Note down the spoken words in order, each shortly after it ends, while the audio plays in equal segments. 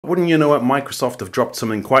Wouldn't you know it, Microsoft have dropped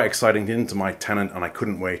something quite exciting into my tenant and I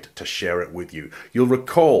couldn't wait to share it with you. You'll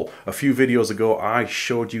recall a few videos ago I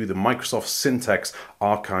showed you the Microsoft Syntex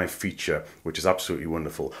archive feature, which is absolutely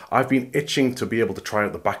wonderful. I've been itching to be able to try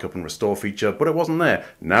out the backup and restore feature, but it wasn't there.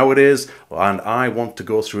 Now it is, and I want to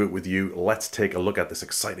go through it with you. Let's take a look at this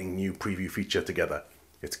exciting new preview feature together.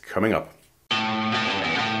 It's coming up.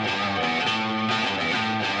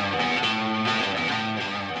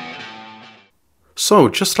 So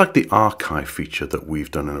just like the archive feature that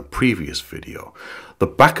we've done in a previous video, the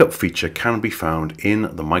backup feature can be found in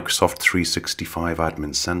the Microsoft 365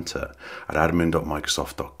 Admin Center at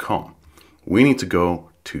admin.microsoft.com. We need to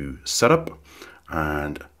go to Setup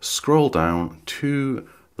and scroll down to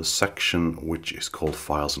the section which is called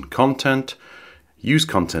Files and Content, Use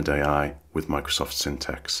Content AI with Microsoft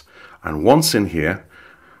Syntex. And once in here,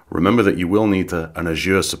 remember that you will need an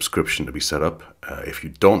Azure subscription to be set up. If you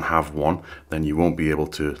don't have one, then you won't be able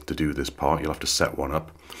to do this part. You'll have to set one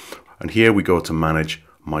up. And here we go to Manage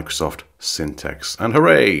Microsoft Syntex. And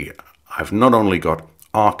hooray! I've not only got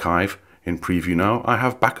Archive in preview now, I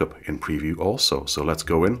have Backup in preview also. So let's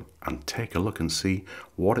go in and take a look and see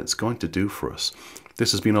what it's going to do for us.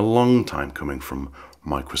 This has been a long time coming from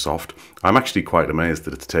Microsoft. I'm actually quite amazed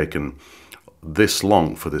that it's taken this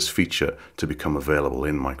long for this feature to become available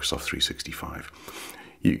in Microsoft 365.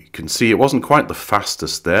 You can see it wasn't quite the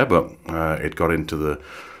fastest there, but it got into the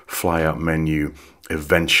flyout menu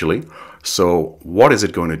eventually. So what is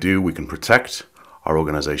it going to do? We can protect our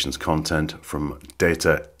organization's content from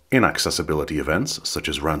data inaccessibility events such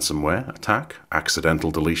as ransomware attack,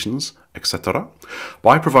 accidental deletions, etc.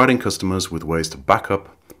 by providing customers with ways to back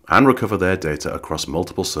up and recover their data across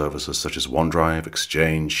multiple services such as OneDrive,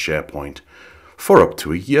 Exchange, SharePoint, for up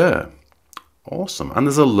to a year. Awesome. And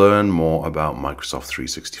there's a learn more about Microsoft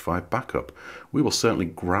 365 backup. We will certainly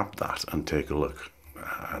grab that and take a look.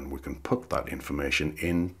 And we can put that information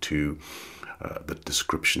into the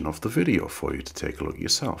description of the video for you to take a look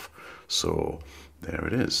yourself. So there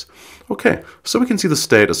it is. Okay, so we can see the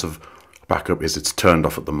status of backup is it's turned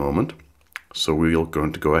off at the moment. So we're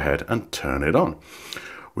going to go ahead and turn it on.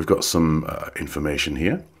 We've got some information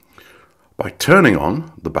here. By turning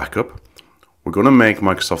on the backup, we're going to make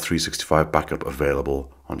Microsoft 365 backup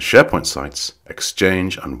available on SharePoint sites,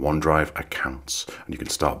 Exchange and OneDrive accounts. And you can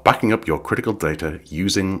start backing up your critical data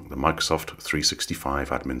using the Microsoft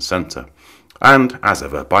 365 Admin Center. And as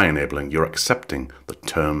ever, by enabling, you're accepting the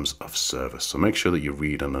terms of service. So make sure that you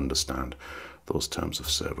read and understand those terms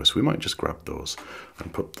of service. We might just grab those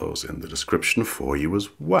and put those in the description for you as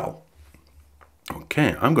well.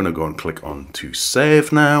 Okay, I'm going to go and click on to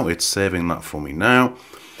save now. It's saving that for me now.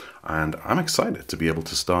 And I'm excited to be able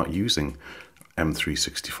to start using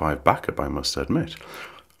M365 backup, I must admit.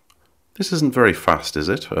 This isn't very fast, is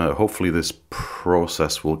it? Hopefully this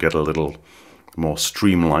process will get a little more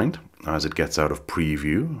streamlined as it gets out of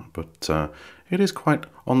preview, but it is quite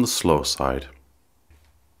on the slow side.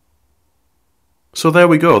 So there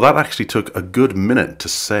we go. That actually took a good minute to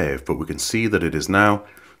save, but we can see that it is now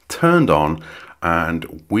turned on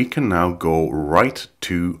and we can now go right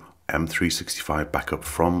to M365 backup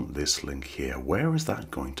from this link here. Where is that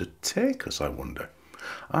going to take us, I wonder?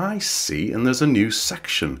 I see, and there's a new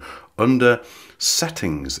section under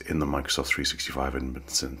settings in the Microsoft 365 Admin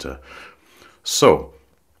Center. So,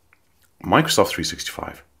 Microsoft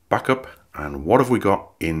 365 backup, and what have we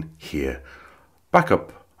got in here?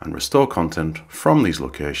 Backup and restore content from these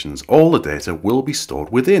locations. All the data will be stored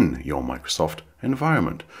within your Microsoft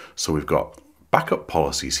environment. So we've got backup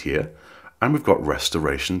policies here, and we've got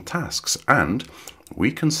restoration tasks, and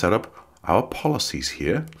we can set up our policies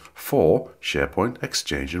here for SharePoint,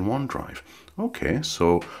 Exchange, and OneDrive. Okay,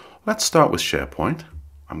 so let's start with SharePoint.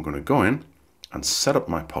 I'm going to go in and set up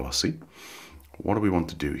my policy. What do we want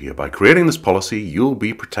to do here? By creating this policy, you'll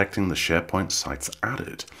be protecting the SharePoint sites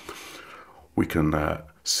added. We can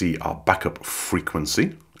see our backup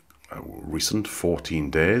frequency. Recent 14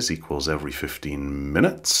 days equals every 15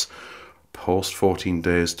 minutes. Post 14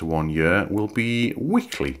 days to 1 year will be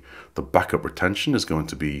weekly. The backup retention is going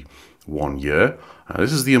to be 1 year.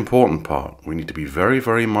 This is the important part. We need to be very,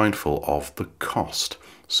 very mindful of the cost.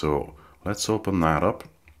 So let's open that up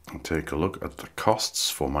and take a look at the costs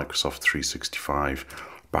for Microsoft 365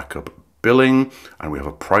 backup billing. And we have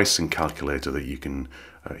a pricing calculator that you can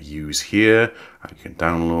use here. You can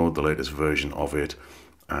download the latest version of it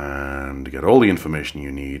and get all the information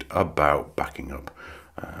you need about backing up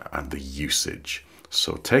and the usage.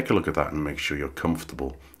 So take a look at that and make sure you're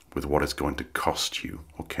comfortable with what it's going to cost you.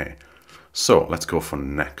 Okay, so let's go for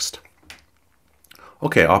next.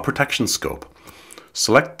 Okay, our protection scope.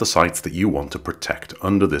 select the sites that you want to protect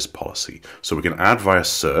under this policy. So we can add via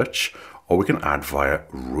search, or we can add via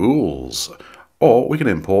rules, or we can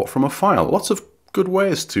import from a file. Lots of good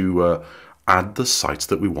ways to add the sites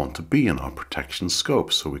that we want to be in our protection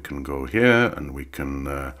scope. So we can go here and we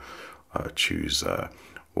can choose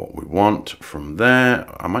what we want from there.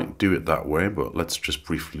 I might do it that way, but let's just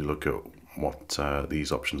briefly look at what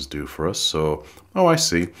these options do for us. So, oh, I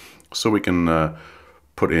see. So we can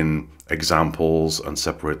put in examples and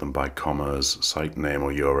separate them by commas. Site name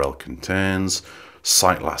or URL contains,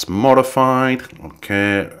 site last modified,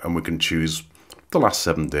 okay, and we can choose the last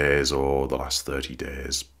 7 days or the last 30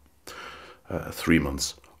 days, 3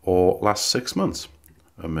 months, or last 6 months.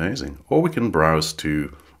 Amazing. Or we can browse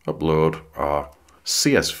to upload our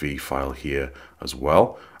CSV file here as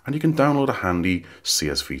well, and you can download a handy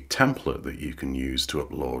CSV template that you can use to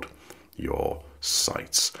upload your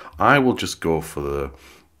sites. I will just go for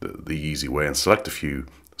the easy way and select a few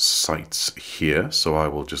sites here. So I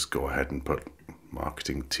will just go ahead and put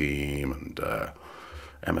marketing team and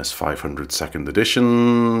MS500 2nd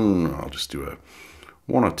edition. I'll just do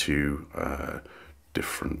one or two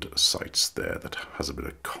different sites there that has a bit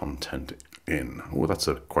of content in. Oh, that's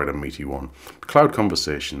quite a meaty one. Cloud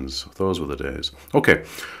conversations, those were the days. Okay,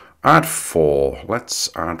 add 4. Let's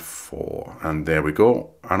add 4, and there we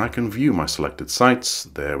go. And I can view my selected sites.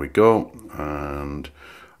 There we go. And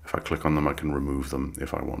if I click on them, I can remove them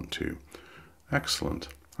if I want to. Excellent.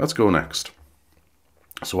 Let's go next.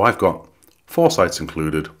 So I've got 4 sites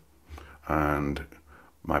included, and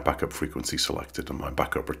my backup frequency selected and my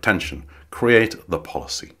backup retention. Create the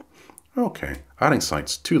policy. Okay, adding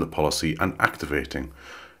sites to the policy and activating.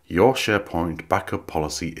 Your SharePoint backup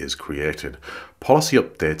policy is created. Policy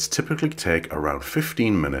updates typically take around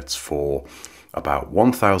 15 minutes for about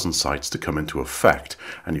 1,000 sites to come into effect,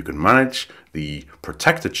 and you can manage the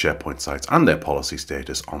protected SharePoint sites and their policy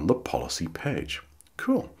status on the policy page.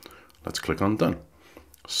 Cool. Let's click on done.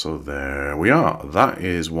 So there we are. That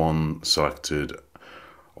is one selected,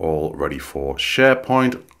 all ready for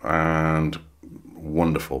SharePoint, and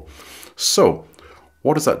wonderful. So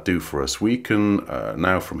what does that do for us? We can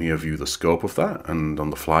now from here view the scope of that, and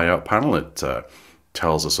on the flyout panel it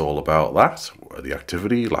tells us all about that, the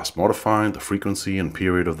activity, last modified, the frequency and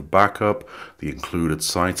period of the backup, the included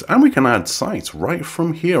sites, and we can add sites right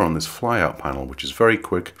from here on this flyout panel, which is very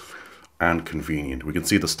quick and convenient. We can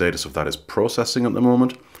see the status of that is processing at the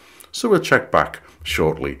moment, so we'll check back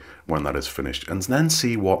shortly when that is finished and then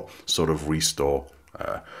see what sort of restore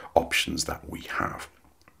options that we have.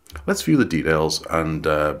 Let's view the details, and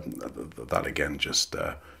that again just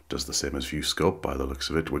does the same as view scope by the looks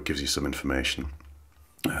of it, which gives you some information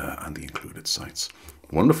and the included sites.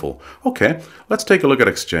 Wonderful. Okay, let's take a look at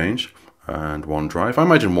Exchange and OneDrive. I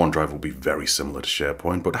imagine OneDrive will be very similar to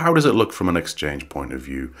SharePoint, but how does it look from an Exchange point of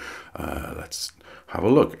view? Let's have a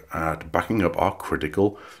look at backing up our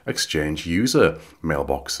critical Exchange user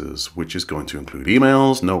mailboxes, which is going to include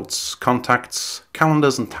emails, notes, contacts,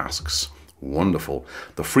 calendars, and tasks. Wonderful.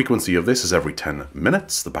 The frequency of this is every 10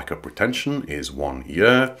 minutes. The backup retention is 1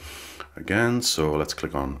 year. Again, so let's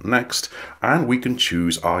click on next, and we can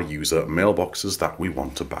choose our user mailboxes that we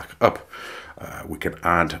want to back up. We can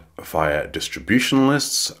add via distribution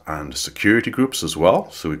lists and security groups as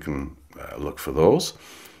well, so we can look for those.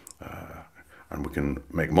 And we can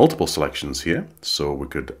make multiple selections here, so we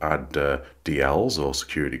could add DLs or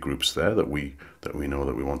security groups there that we know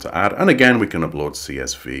that we want to add. And again, we can upload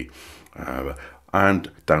CSV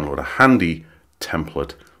and download a handy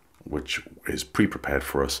template which is pre-prepared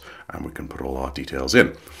for us, and we can put all our details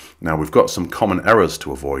in. Now we've got some common errors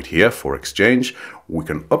to avoid here for Exchange. We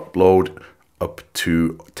can upload up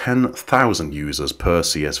to 10,000 users per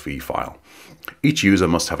CSV file. Each user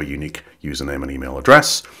must have a unique username and email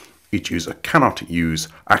address. Each user cannot use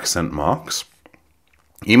accent marks.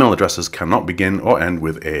 Email addresses cannot begin or end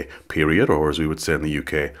with a period, or as we would say in the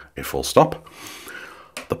UK, a full stop.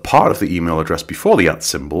 The part of the email address before the @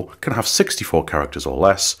 symbol can have 64 characters or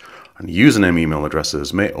less, and username email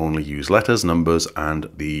addresses may only use letters, numbers, and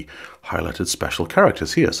the highlighted special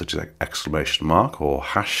characters here, such as exclamation mark or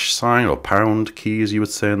hash sign or pound key, as you would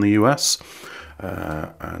say in the US,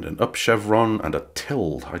 and an up chevron and a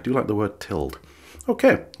tilde. I do like the word tilde.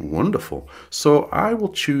 Okay, wonderful. So I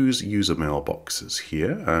will choose user mailboxes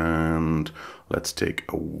here, and let's take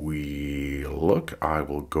a wee look. I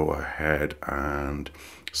will go ahead and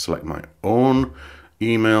select my own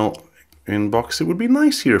email inbox. It would be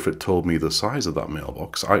nice here if it told me the size of that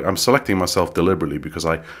mailbox. I'm selecting myself deliberately because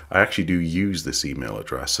I actually do use this email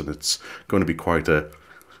address, and it's going to be quite a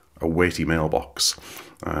weighty mailbox.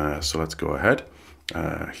 So let's go ahead.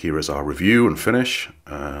 Here is our review and finish,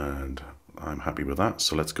 and I'm happy with that.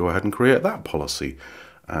 So let's go ahead and create that policy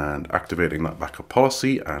and activating that backup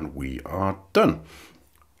policy, and we are done.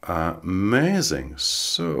 Amazing.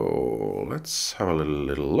 So let's have a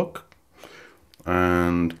little look.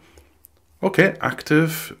 And okay,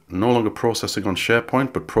 active, no longer processing on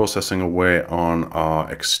SharePoint, but processing away on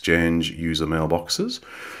our Exchange user mailboxes.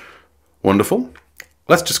 Wonderful.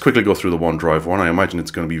 Let's just quickly go through the OneDrive one. I imagine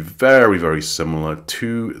it's going to be very, very similar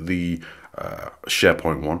to the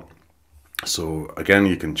SharePoint one. So again,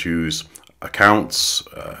 you can choose accounts,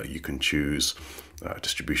 you can choose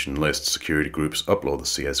distribution lists, security groups, upload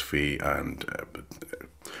the CSV, and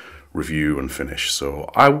review and finish. So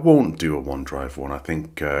I won't do a OneDrive one. I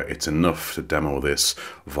think it's enough to demo this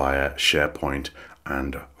via SharePoint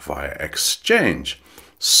and via Exchange.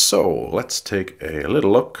 So let's take a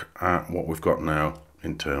little look at what we've got now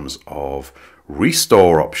in terms of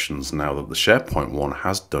restore options now that the SharePoint one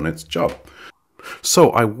has done its job. So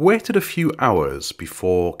I waited a few hours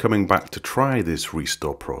before coming back to try this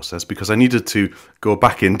restore process because I needed to go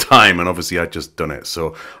back in time, and obviously I'd just done it.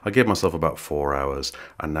 So I gave myself about 4 hours,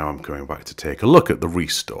 and now I'm going back to take a look at the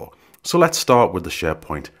restore. So let's start with the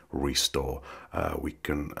SharePoint restore. We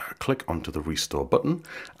can click onto the restore button,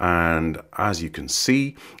 and as you can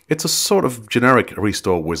see, it's a sort of generic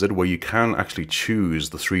restore wizard where you can actually choose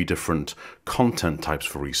the 3 different content types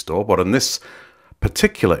for restore, but in this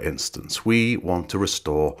particular instance, we want to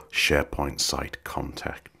restore SharePoint site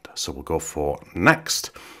content. So we'll go for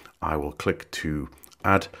next. I will click to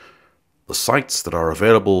add the sites that are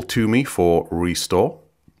available to me for restore.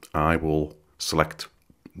 I will select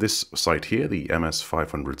this site here, the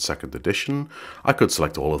MS500 2nd edition. I could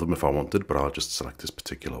select all of them if I wanted, but I'll just select this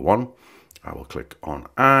particular one. I will click on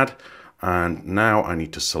add, and now I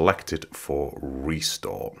need to select it for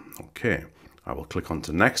restore. Okay. I will click on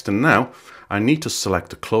to next, and now I need to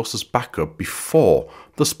select the closest backup before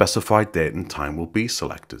the specified date and time will be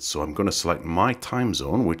selected. So I'm going to select my time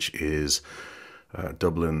zone, which is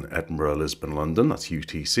Dublin, Edinburgh, Lisbon, London. That's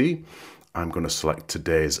UTC. I'm going to select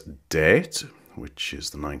today's date, which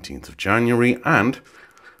is the 19th of January. And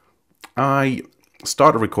I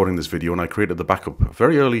started recording this video and I created the backup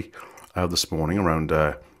very early this morning around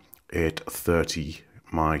 8:30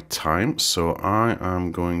 my time. So I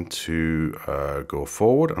am going to go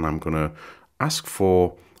forward, and I'm going to ask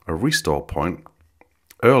for a restore point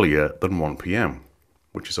earlier than 1 p.m,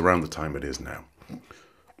 which is around the time it is now.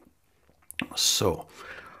 So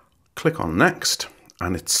click on next,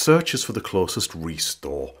 and it searches for the closest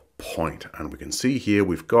restore point. And we can see here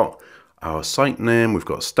we've got our site name, we've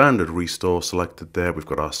got standard restore selected there, we've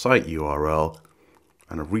got our site URL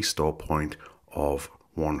and a restore point of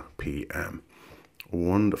 1 p.m.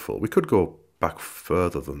 Wonderful. We could go back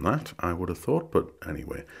further than that, I would have thought, but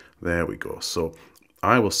anyway, there we go. So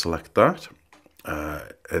I will select that.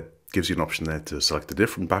 It gives you an option there to select a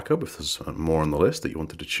different backup if there's more on the list that you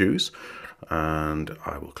wanted to choose. And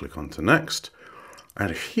I will click on to next.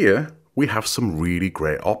 And here we have some really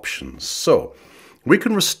great options. So we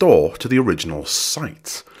can restore to the original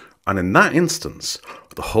site. And in that instance,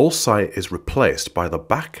 the whole site is replaced by the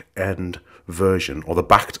back end version, or the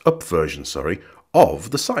backed up version, sorry,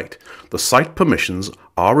 of the site. The site permissions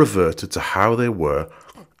are reverted to how they were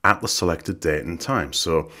at the selected date and time.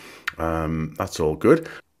 So that's all good.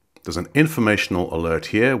 There's an informational alert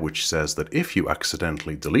here which says that if you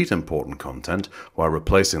accidentally delete important content while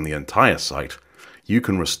replacing the entire site, you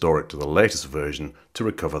can restore it to the latest version to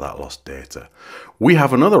recover that lost data. We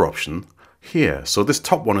have another option here. So this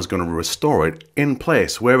top one is going to restore it in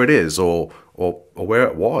place where it is, or where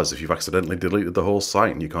it was if you've accidentally deleted the whole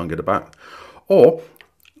site and you can't get it back. Or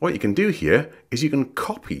what you can do here is you can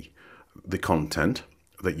copy the content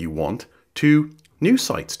that you want to new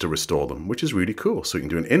sites to restore them, which is really cool. So you can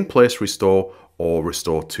do an in-place restore or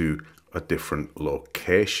restore to a different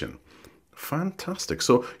location. Fantastic.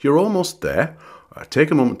 So you're almost there.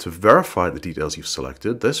 Take a moment to verify the details you've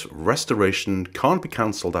selected. This restoration can't be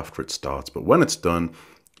cancelled after it starts, but when it's done,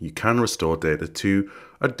 you can restore data to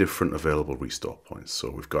a different available restore points. So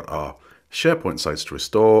we've got our SharePoint sites to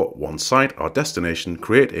restore, one site, our destination,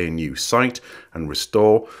 create a new site and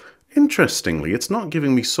restore. Interestingly, it's not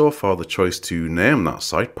giving me so far the choice to name that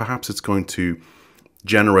site. Perhaps it's going to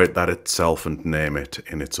generate that itself and name it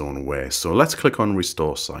in its own way. So let's click on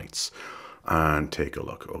restore sites and take a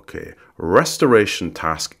look. Okay, restoration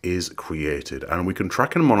task is created, and we can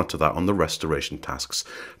track and monitor that on the restoration tasks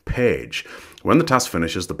page. When the task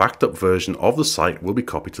finishes, the backed up version of the site will be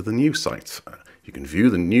copied to the new site. You can view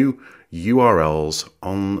the new URLs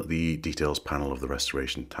on the details panel of the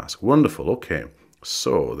restoration task. Wonderful. Okay,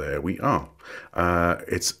 so there we are.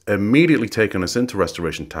 It's immediately taken us into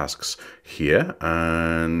restoration tasks here,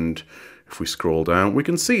 and If we scroll down, we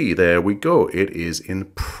can see, there we go, it is in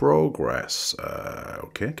progress.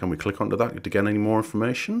 Okay, can we click onto that to get any more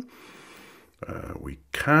information? We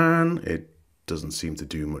can. It doesn't seem to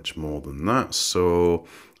do much more than that, so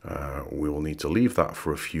we will need to leave that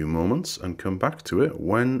for a few moments and come back to it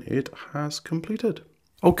when it has completed.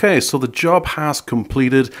 Okay, so the job has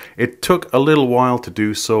completed. It took a little while to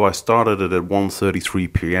do so. I started it at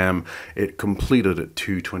 1:33 p.m. It completed at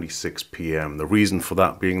 2:26 p.m. The reason for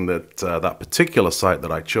that being that that particular site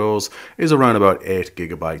that I chose is around about 8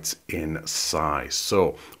 gigabytes in size.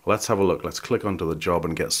 So let's have a look. Let's click onto the job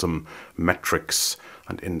and get some metrics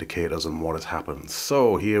and indicators on what has happened.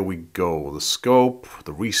 So here we go, the scope,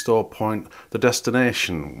 the restore point, the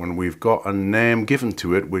destination, when we've got a name given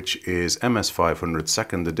to it, which is MS500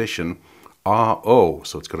 second edition RO.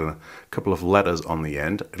 So it's got a couple of letters on the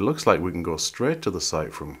end. It looks like we can go straight to the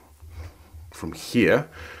site from here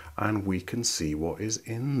and we can see what is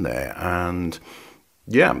in there. And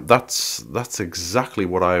yeah, that's exactly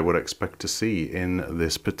what I would expect to see in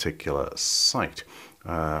this particular site.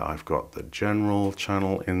 I've got the general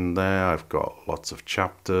channel in there. I've got lots of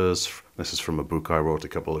chapters. This is from a book I wrote a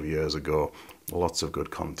couple of years ago. Lots of good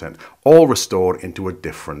content, all restored into a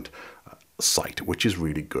different site, which is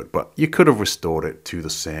really good. But you could have restored it to the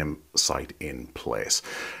same site in place.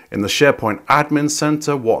 In the SharePoint Admin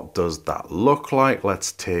Center, what does that look like?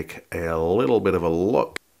 Let's take a little bit of a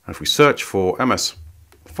look. If we search for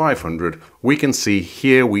MS500, we can see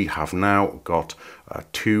here we have now got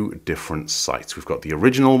two different sites. We've got the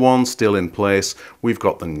original one still in place, we've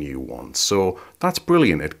got the new one. So that's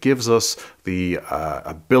brilliant. It gives us the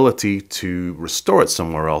ability to restore it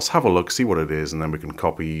somewhere else, have a look, see what it is, and then we can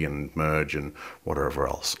copy and merge and whatever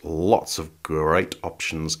else. Lots of great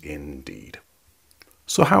options indeed.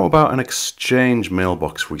 So how about an Exchange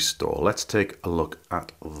mailbox restore? Let's take a look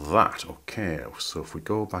at that. Okay, so if we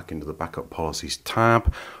go back into the Backup Policies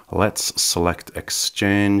tab, let's select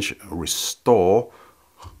Exchange Restore,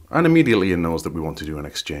 and immediately it knows that we want to do an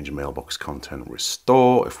Exchange mailbox content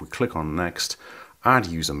restore. If we click on Next, Add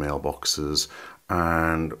User Mailboxes,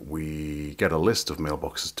 and we get a list of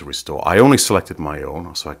mailboxes to restore. I only selected my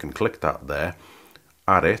own, so I can click that there,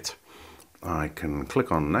 add it. I can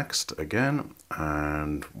click on Next again,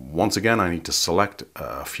 and once again I need to select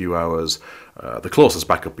a few hours, the closest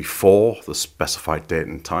backup before the specified date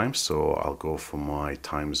and time. So I'll go for my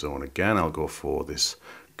time zone again, I'll go for this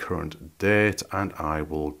current date, and I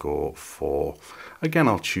will go for, again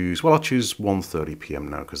I'll choose 1:30 p.m.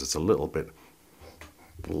 now because it's a little bit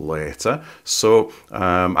later. So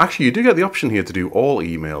actually you do get the option here to do all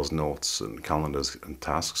emails, notes and calendars and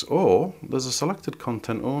tasks, or there's a selected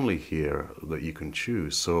content only here that you can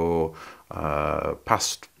choose. So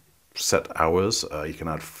past set hours, you can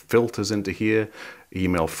add filters into here.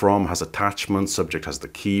 Email from has attachments, subject has the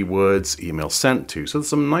keywords, email sent to. So there's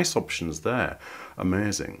some nice options there.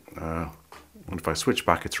 Amazing. And if I switch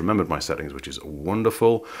back, it's remembered my settings, which is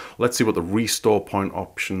wonderful. Let's see what the restore point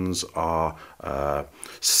options are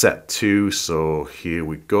set to. So here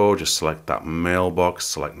we go. Just select that mailbox,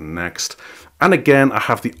 select Next. And again, I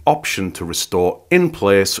have the option to restore in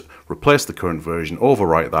place, replace the current version,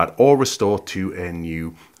 overwrite that, or restore to a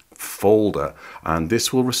new folder. And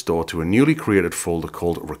this will restore to a newly created folder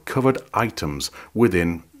called Recovered Items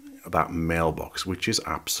within that mailbox, which is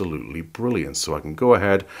absolutely brilliant. So I can go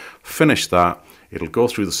ahead, finish that. It'll go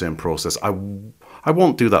through the same process. I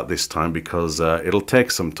won't do that this time because it'll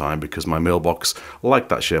take some time, because my mailbox, like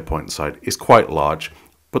that SharePoint site, is quite large,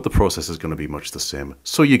 but the process is going to be much the same.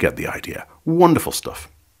 So you get the idea. Wonderful stuff.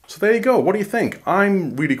 So there you go. What do you think?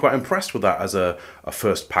 I'm really quite impressed with that as a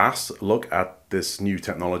first pass look at this new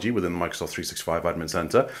technology within the Microsoft 365 Admin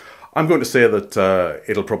Center. I'm going to say that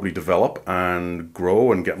it'll probably develop and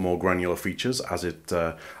grow and get more granular features as it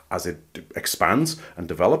expands and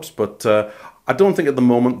develops. But I don't think at the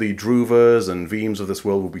moment the Druvers and Veeams of this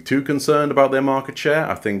world will be too concerned about their market share.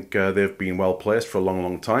 I think they've been well placed for a long,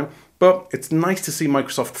 long time. But it's nice to see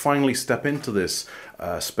Microsoft finally step into this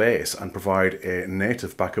space and provide a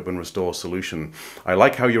native backup and restore solution. I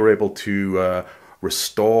like how you're able to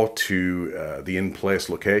restore to the in-place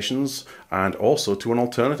locations and also to an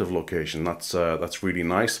alternative location. That's really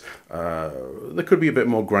nice. There could be a bit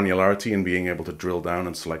more granularity in being able to drill down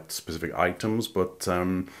and select specific items, but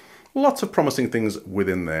lots of promising things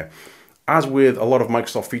within there. As with a lot of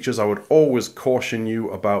Microsoft features, I would always caution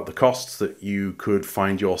you about the costs that you could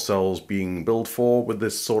find yourselves being billed for with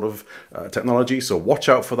this sort of technology. So watch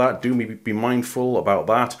out for that. Do be mindful about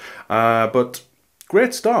that. But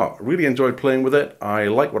great start. Really enjoyed playing with it. I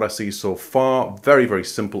like what I see so far. Very, very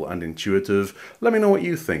simple and intuitive. Let me know what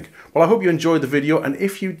you think. Well, I hope you enjoyed the video, and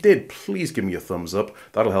if you did, please give me a thumbs up.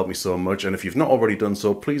 That'll help me so much. And if you've not already done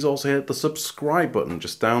so, please also hit the subscribe button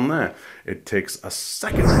just down there. It takes a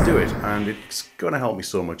second to do it, and it's going to help me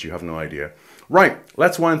so much you have no idea. Right,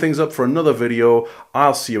 let's wind things up for another video.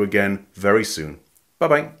 I'll see you again very soon.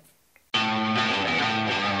 Bye-bye.